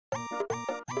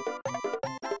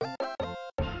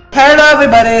Hello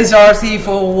everybody, it's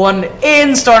RC41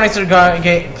 in StarNexter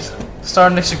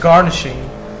Garnishing.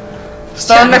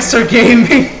 StarNexter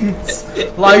Gaming's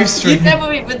live stream. You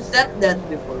never even said that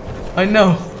before. I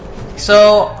know.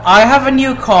 So, I have a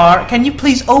new car. Can you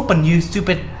please open, you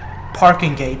stupid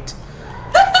parking gate?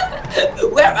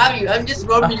 Where are you? I'm just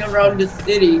roaming around the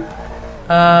city.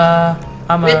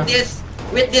 I'm with this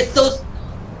so...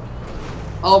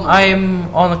 Oh my I'm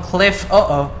God. on a cliff.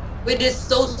 Uh-oh. With this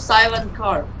so silent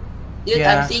car. Dude,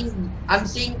 Yeah. I'm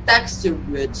seeing texture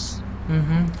glitch.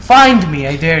 Find me,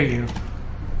 I dare you.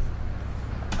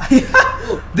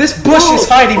 This bush is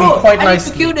hiding me quite nicely. I need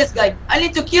to kill this guy. I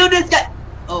need to kill this guy.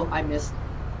 Oh, I missed.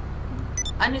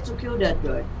 I need to kill that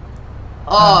guy.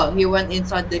 Oh, he went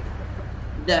inside the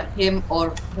him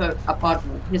or her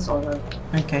apartment. His or her.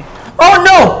 Okay. Oh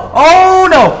no! Oh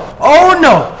no! Oh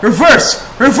no! Reverse!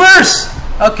 Reverse!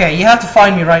 Okay, you have to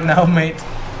find me right now, mate.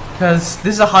 Because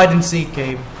this is a hide and seek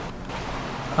game.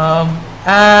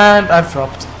 And I've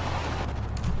dropped.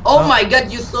 Oh my God,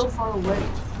 you're so far away.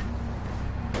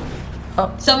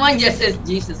 Oh. Someone just says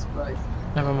Jesus Christ.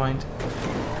 Never mind.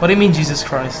 What do you mean, Jesus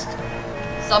Christ?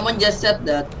 Someone just said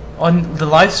that. On the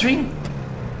live stream?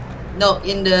 No,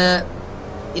 in the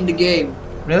game.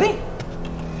 Really?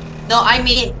 No, I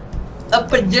mean a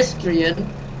pedestrian.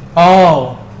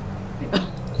 Oh.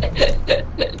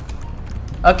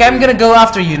 Okay, I'm gonna go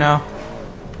after you now.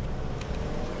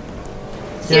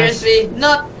 Seriously,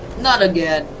 not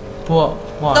again. What?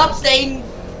 What? Stop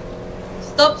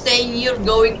saying you're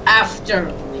going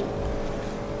after me.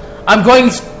 I'm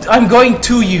going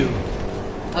to you.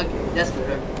 Okay, that's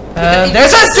good.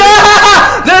 There's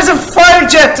a fire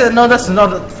jet. No, that's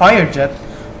not a fire jet.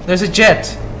 There's a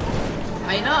jet.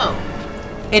 I know.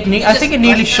 I think it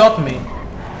nearly shot me.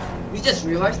 You just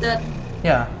realized that?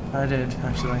 Yeah, I did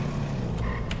actually.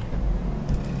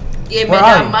 Give me Where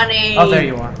are the you? money. Oh, there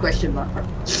you are. Question mark.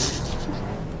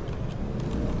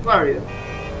 Where are you?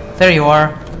 There you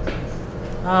are.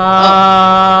 I'm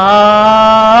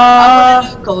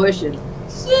gonna do collision.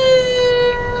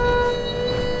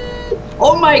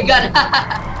 Oh my God!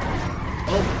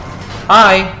 Oh.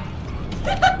 Hi.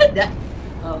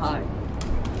 Oh hi.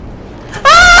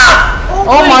 Ah!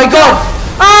 Oh my God!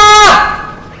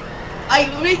 Ah! I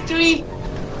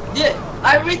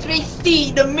literally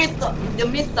see the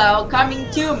missile coming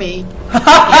to me.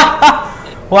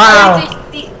 Wow.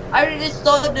 I already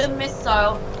saw the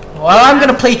missile. Well, I'm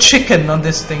gonna play chicken on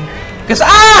this thing. Cause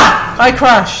I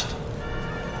crashed.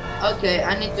 Okay,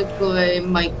 I need to play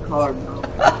my car now.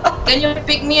 Can you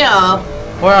pick me up?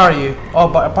 Where are you? Oh,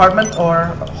 apartment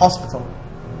or hospital?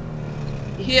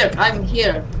 Here, I'm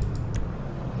here.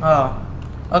 Oh.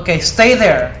 Okay, stay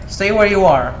there. Stay where you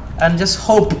are. And just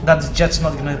hope that the jet's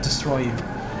not gonna destroy you.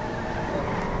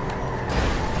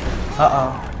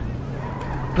 Uh-oh.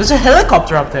 There's a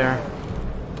helicopter up there.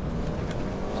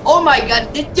 Oh my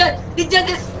God, the jet is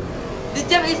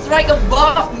right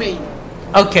above me.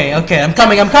 Okay, I'm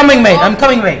coming, mate. I'm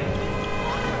coming, mate.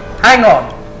 Hang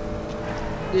on.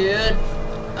 Dude,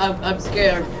 I'm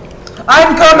scared.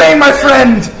 I'm coming, my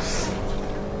friend.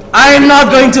 I'm not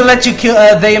going to let you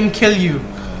them kill you.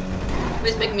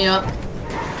 Please pick me up.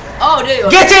 Oh, there you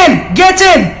are. Get in! Get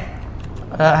in!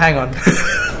 Hang on.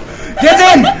 Get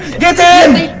in! Get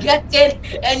in! Get in,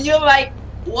 and you're like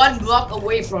 1 block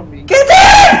away from me. Get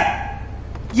in!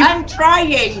 I'm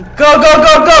trying. Go!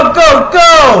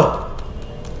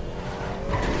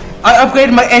 I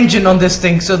upgraded my engine on this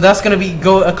thing, so that's gonna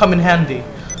come in handy.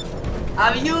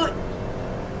 Are you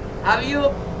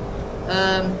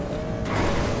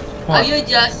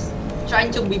just trying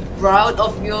to be proud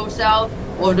of yourself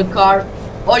or the car,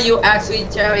 or you actually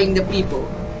tearing the people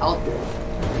out there?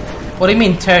 What do you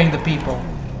mean tearing the people?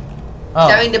 Oh.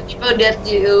 Tearing the people that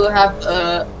you have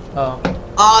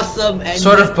awesome and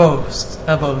sort of both.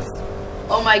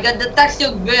 Oh my God, the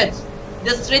texture glitch.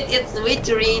 The street is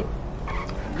literally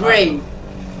gray.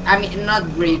 I mean,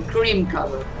 not gray, cream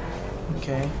color.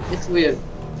 Okay. It's weird.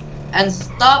 And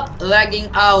stop lagging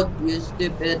out, you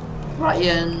stupid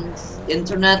Brian's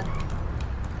internet.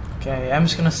 Okay, I'm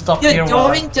just gonna stop Dude, here.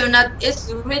 your internet is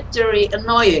literally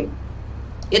annoying.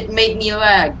 It made me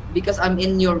lag because I'm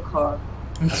in your car.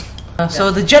 So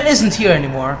the jet isn't here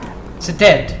anymore. It's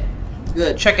dead.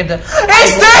 Good. Check it. It's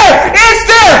there! It's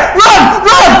there! Run!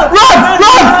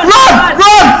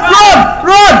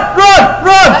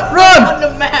 On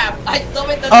the map. I saw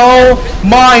it on the Oh map.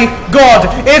 my God!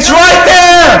 It's right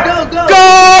there!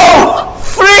 Go!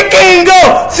 Freaking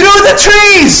go! Through the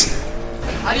trees!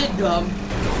 Are you dumb?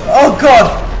 Oh God!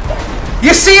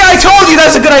 You see, I told you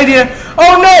that's a good idea.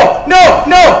 Oh no!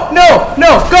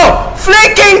 Go!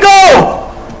 Freaking go!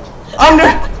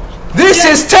 This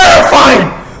is terrible!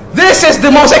 terrifying! This is the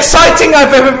most exciting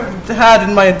I've ever had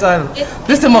in my entire life.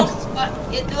 This is the most.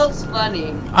 It looks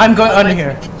funny. I'm going under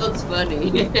here. It looks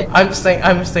funny. I'm staying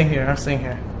here. I'm staying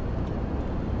here.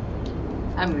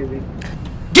 I'm leaving.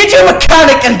 Get your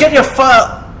mechanic and get your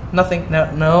file. Nothing.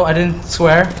 No, I didn't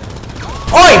swear.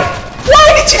 Oi!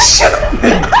 Why did you shoot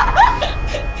me?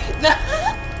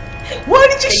 Why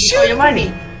did you shoot for your me?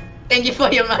 money. Thank you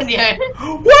for your money.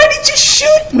 Why did you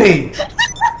shoot me?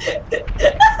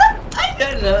 I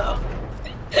don't know.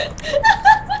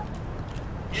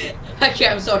 Okay,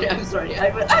 I'm sorry.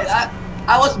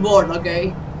 I was bored.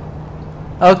 Okay.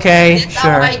 Okay, That's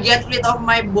sure. how I get rid of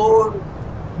my bored.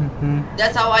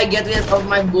 That's how I get rid of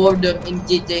my boredom in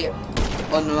GTA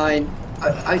Online.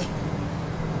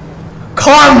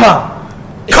 Karma,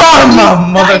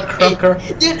 mother trucker.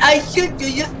 Did I shoot you?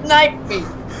 You sniped me.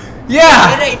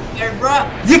 Yeah. It ain't fair, bro.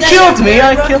 You killed me.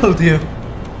 I killed you.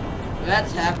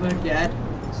 That's happened, Dad.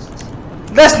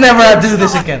 Let's never do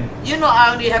this again. You know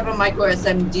I only have a micro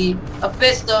SMG, a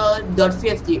pistol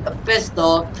 .50, a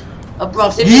pistol,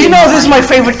 approximately. You know this is my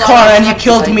favorite car, and you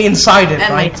killed me inside it,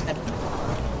 and right?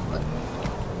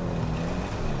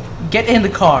 Get in the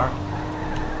car.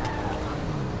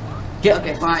 Get.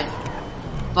 Okay, fine.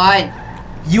 Fine.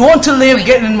 You want to live?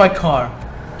 Get in my car.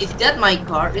 Is that my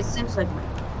car? It seems like my.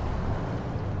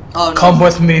 Oh no. Come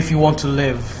with me if you want to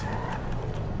live.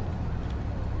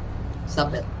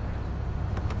 Stop it.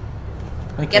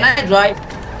 Okay. Can I drive?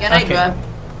 Can I Okay. drive?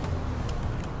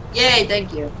 Yay!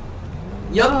 Thank you.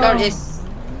 Your car is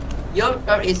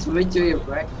virtually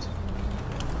wrecked.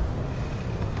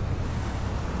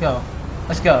 Go.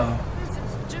 Let's go.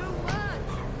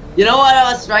 You know what I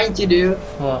was trying to do?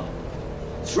 What?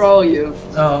 Throw you.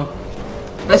 Oh.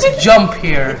 Let's jump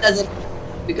here. It doesn't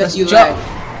because Let's you jump.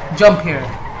 lagged. Jump here.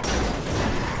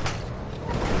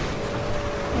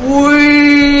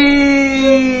 Whee!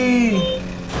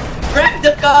 Wreck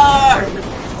the car!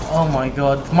 Oh my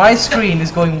god, my screen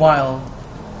is going wild.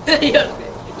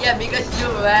 Yeah, because you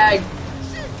lag.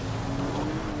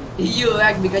 You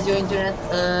lag because your internet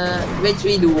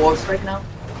literally the worst right now.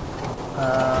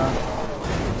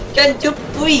 Can you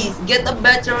please get a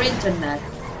better internet?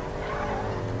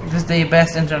 This is the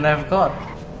best internet I've got.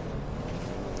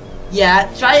 Yeah,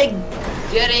 try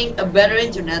getting a better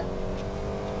internet.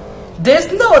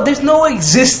 There's no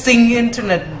existing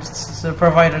internet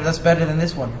provider that's better than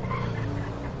this one.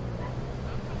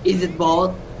 Is it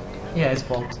both? Yeah, it's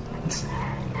Bolt.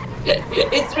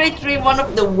 It's literally one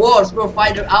of the worst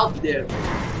provider out there.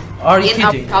 Are you in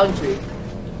our kidding? country.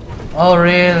 Oh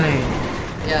really?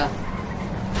 Yeah.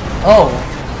 Oh,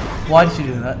 why did you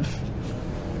do that?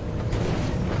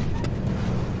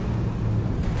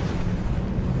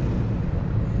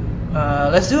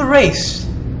 Let's do a race.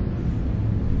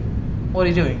 What are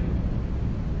you doing?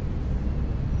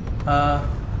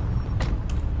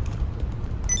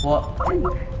 What?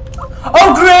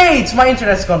 Oh great! My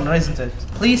internet's gone, isn't it?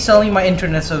 Please tell me my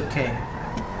internet's okay.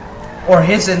 Or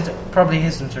probably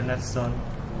his internet's done.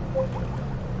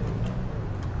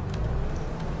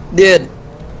 Dude.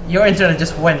 Your internet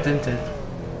just went, didn't it?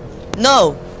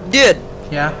 No, dude.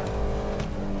 Yeah?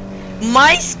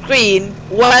 My screen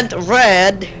went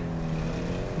red.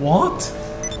 What?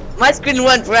 My screen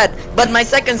went red, but my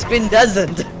second screen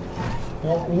doesn't.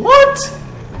 What?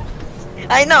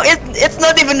 I know, it's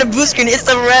not even a blue screen, it's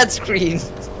a red screen.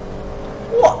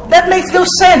 What? That makes no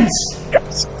sense!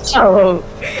 Oh,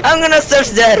 I'm gonna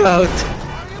search that out.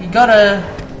 You gotta...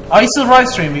 Are you still live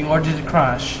streaming or did it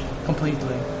crash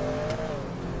completely?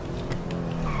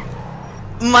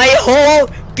 My whole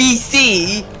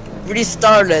PC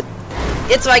restarted.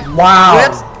 It's like... Wow!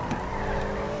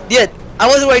 Dude, I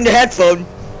was wearing the headphone.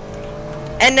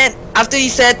 And then after he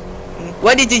said,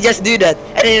 why did you just do that?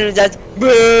 And then it just...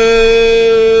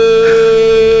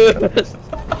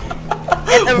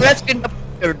 and the red screen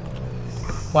appeared.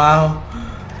 Wow.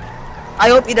 I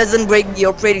hope it doesn't break the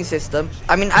operating system.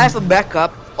 I mean, I have a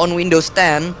backup on Windows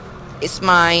 10. It's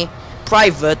my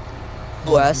private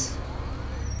OS.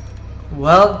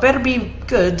 Well, better be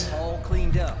good. All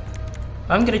cleaned up.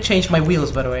 I'm gonna change my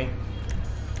wheels, by the way.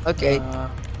 Okay.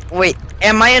 Wait,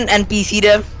 am I an NPC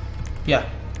then? Yeah.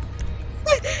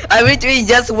 I literally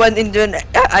just went into an...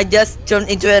 I just turned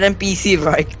into an NPC,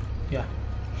 right? Yeah.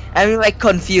 I'm like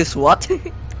confused, what? I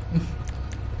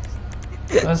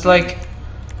was like,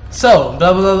 so,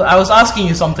 blah, blah, blah, I was asking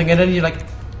you something and then you're like,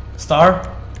 Star?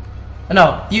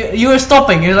 No, you were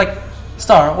stopping, you're like,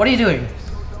 Star, what are you doing?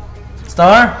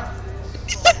 Star?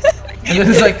 And then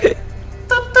it's like,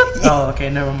 tup, tup. Oh, okay,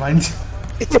 never mind.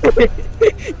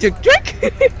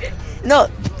 No,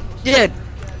 dude.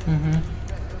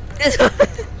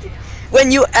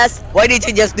 when you ask, why did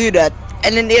you just do that?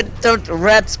 And then it turned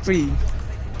red screen.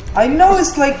 I know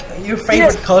it's like your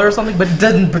favorite color or something, but it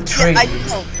didn't betray Yeah,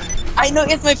 you. I know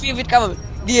it's my favorite color.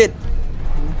 Dude.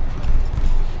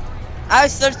 I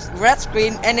searched red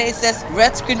screen and it says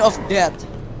red screen of death.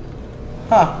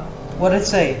 Huh. What did it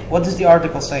say? What does the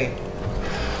article say?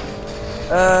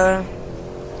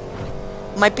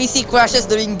 My PC crashes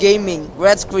during gaming.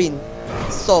 Red screen.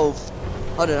 Solved.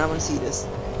 Hold on, I wanna see this.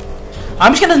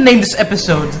 I'm just gonna name this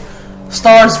episode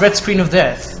Star's Red Screen of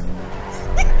Death.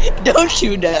 Don't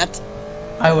shoot that.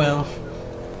 I will.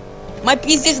 My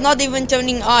PC is not even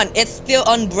turning on. It's still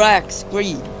on black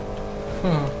screen.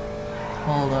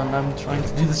 Hold on, I'm trying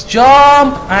to do this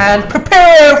jump and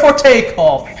prepare for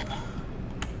takeoff.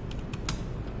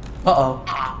 Uh-oh.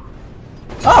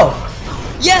 Oh!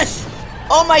 Yes!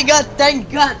 Oh my god, thank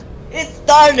god! It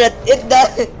started! It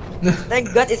does!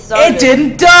 Thank god it started! It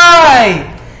didn't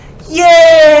die!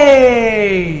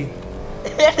 Yay!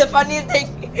 The funny thing,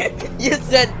 you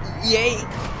said yay.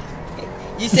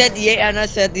 You said yay and I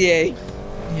said yay.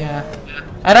 Yeah.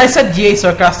 And I said yay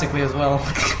sarcastically as well.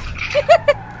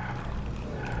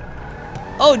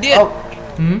 Oh dear. Oh.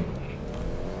 Hmm?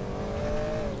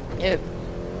 Yeah.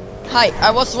 Hi,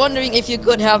 I was wondering if you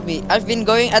could help me. I've been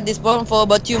going at this problem for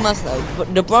about 2 months now,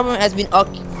 but the problem has been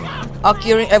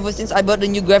occurring ever since I bought the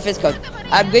new graphics card.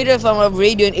 I upgraded from a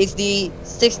Radeon HD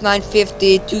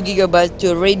 6950 2GB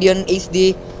to a Radeon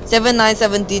HD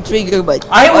 7970 3GB.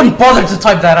 I wouldn't bother to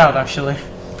type that out actually.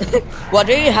 What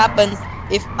really happens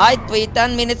if I play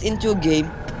 10 minutes into a game,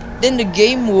 then the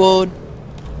game would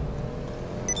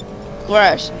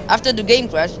crash. After the game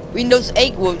crash, Windows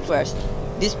 8 would crash,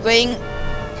 displaying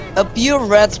a pure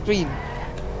red screen.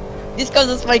 This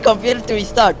causes my computer to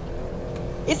restart.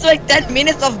 It's like 10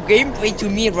 minutes of gameplay to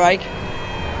me, right?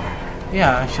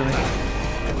 Yeah, actually.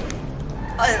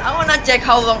 I wanna check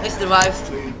how long is the live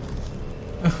stream.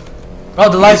 Oh,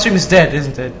 the live stream is dead,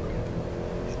 isn't it?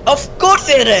 Of course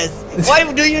it is! Why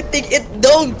do you think it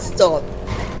don't stop?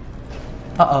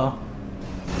 Uh-oh.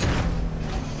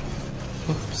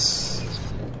 Oops.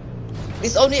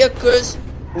 This only occurs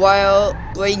while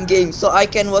playing games, so I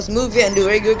can watch movie and do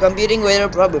regular computing without a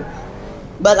problem.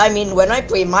 But I mean, when I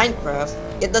play Minecraft,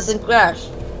 it doesn't crash.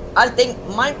 I think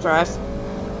Minecraft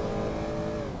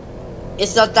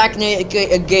is not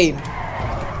technically a game.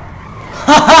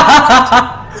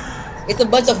 It's a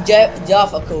bunch of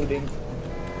Java coding.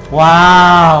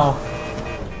 Wow.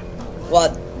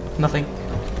 What? Nothing.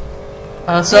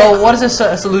 So what is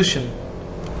the solution?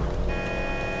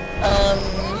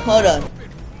 Hold on.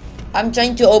 I'm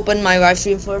trying to open my live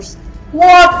stream first.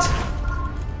 What?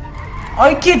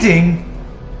 Are you kidding?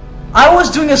 I was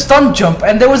doing a stunt jump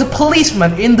and there was a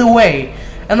policeman in the way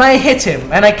and I hit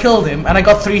him and I killed him and I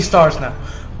got 3 stars now.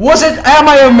 Am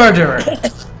I a murderer?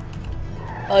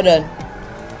 Hold on.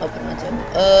 Open my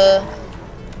channel.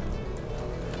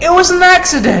 It was an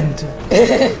accident.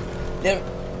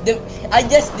 I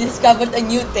just discovered a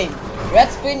new thing. Red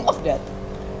screen of death.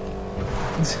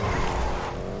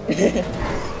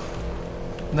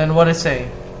 Then what did it say?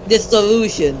 The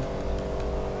solution.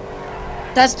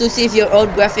 Test to see if your old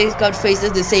graphics card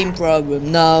faces the same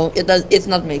problem. No, it's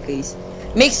not my case.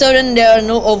 Make certain there are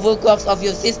no overclocks of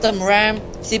your system RAM,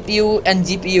 CPU, and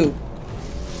GPU.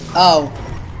 Oh.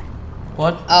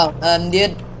 What? Oh,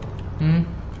 dude. Hmm?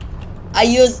 I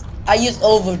use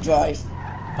overdrive.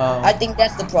 Oh. I think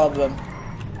that's the problem.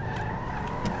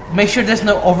 Make sure there's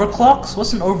no overclocks?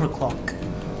 What's an overclock?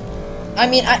 I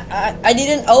mean, I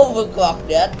didn't overclock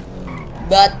that,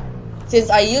 but since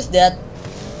I used that,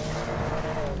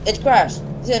 it crashed.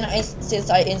 Since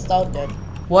I installed that.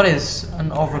 What is an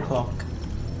overclock?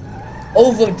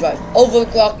 Overdrive.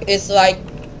 Overclock is like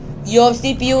your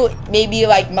CPU, maybe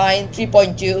like mine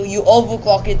 3.2. You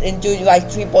overclock it into like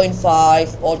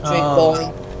 3.5 or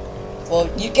 3.4.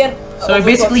 You can. So you're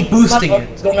basically boosting it.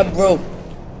 It's gonna broke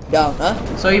down, huh?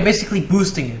 So you're basically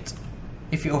boosting it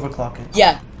if you overclock it.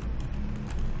 Yeah.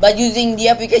 But using the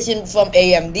application from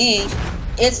AMD,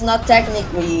 it's not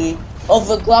technically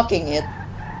overclocking it.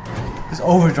 It's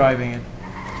overdriving it.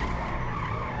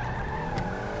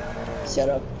 Shut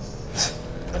up.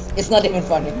 It's not even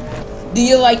funny. Do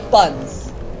you like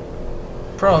puns?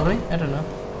 Probably. I don't know.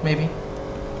 Maybe.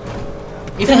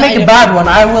 If you make a bad one,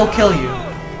 I will kill you.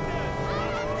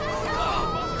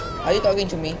 Are you talking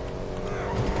to me?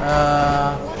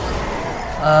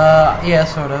 Yeah,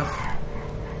 sort of.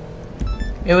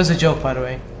 It was a joke, by the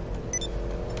way.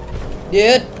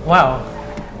 Dude. Wow.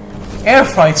 Air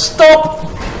fight, stop!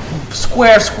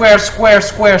 Square, square, square,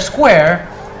 square, square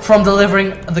from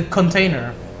delivering the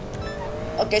container.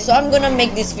 Okay, so I'm gonna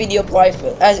make this video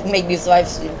private. Make this live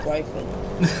stream private.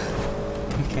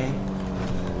 Okay.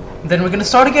 Then we're gonna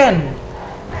start again.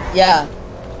 Yeah.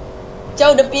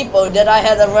 Tell the people that I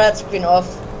had a red screen of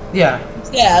Yeah.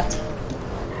 that.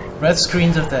 Red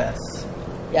screens of death.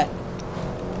 Yeah.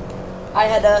 I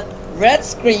had a red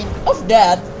screen of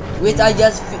that, which I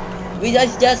just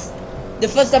the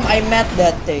first time I met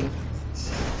that thing.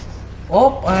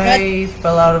 Oh, I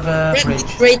fell out of a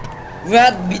bridge.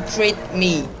 Red betrayed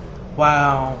me.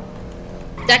 Wow.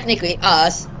 Technically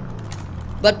us,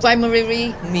 but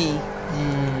primarily me.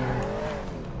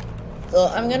 So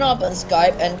I'm gonna open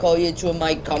Skype and call you through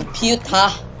my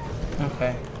computer.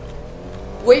 Okay.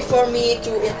 Wait for me to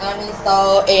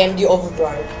uninstall AMD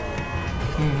Overdrive.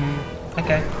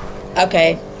 Okay.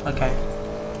 Okay. Okay.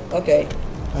 Okay.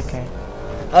 Okay.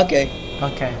 Okay.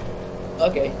 Okay.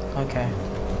 Okay. Okay.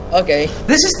 Okay.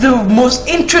 This is the most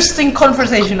interesting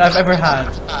conversation I've ever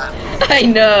had. I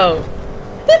know.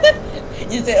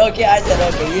 You said okay, I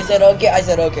said okay. You said okay, I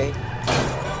said okay.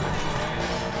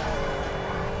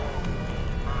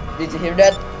 Did you hear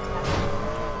that?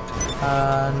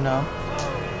 No.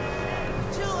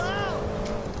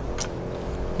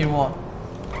 Hear what?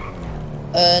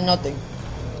 Nothing.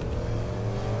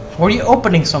 Were you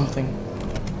opening something?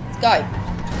 Skype.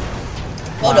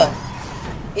 Hold on.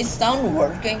 Is sound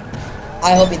working?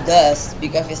 I hope it does,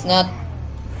 because if it's not,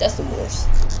 that's the worst.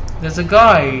 There's a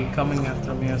guy coming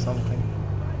after me or something.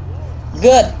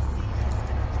 Good.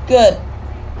 Good.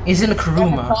 He's in a Let me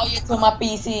Kuruma. call you to my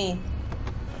PC.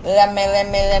 Let me.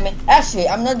 Actually,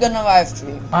 I'm not gonna live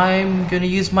stream. I'm gonna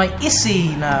use my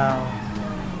Issy now.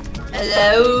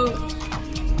 Hello.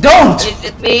 Don't! Is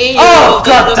it me? Oh,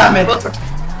 god damn it!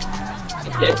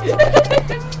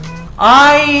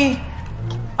 I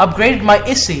upgraded my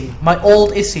Issy, my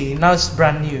old Issy. Now it's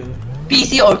brand new.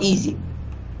 PC or easy?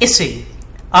 Issy.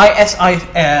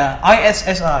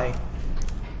 ISSI.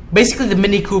 Basically the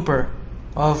Mini Cooper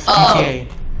of GTA.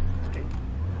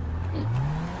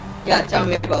 Yeah, tell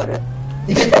me about it.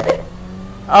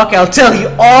 Okay, I'll tell you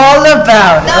all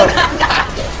about it.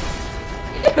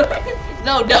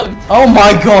 No, don't. Oh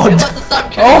my god. About to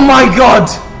start Oh my god.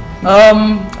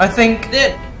 I think.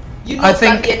 Dude, you know I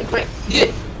think- Sandy and Crane.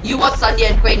 Dude, you watch Sandy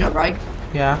and Crane, right?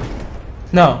 Yeah.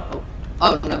 No.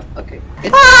 Oh no, okay.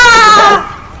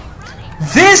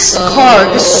 This car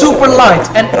is super light,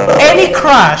 and any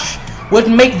crash would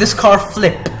make this car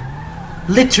flip.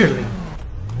 Literally.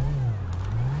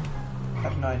 I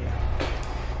have no idea.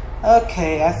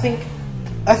 Okay, I think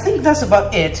that's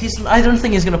about it. I don't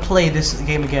think he's gonna play this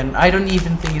game again. I don't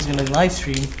even think he's gonna live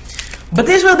stream. But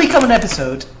this will become an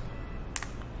episode.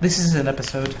 This is an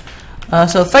episode.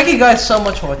 So thank you guys so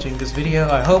much for watching this video.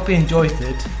 I hope you enjoyed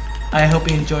it. I hope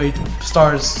you enjoyed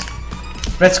Star's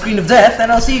Red Screen of Death,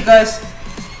 and I'll see you guys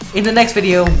in the next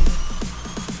video.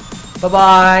 Bye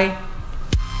bye.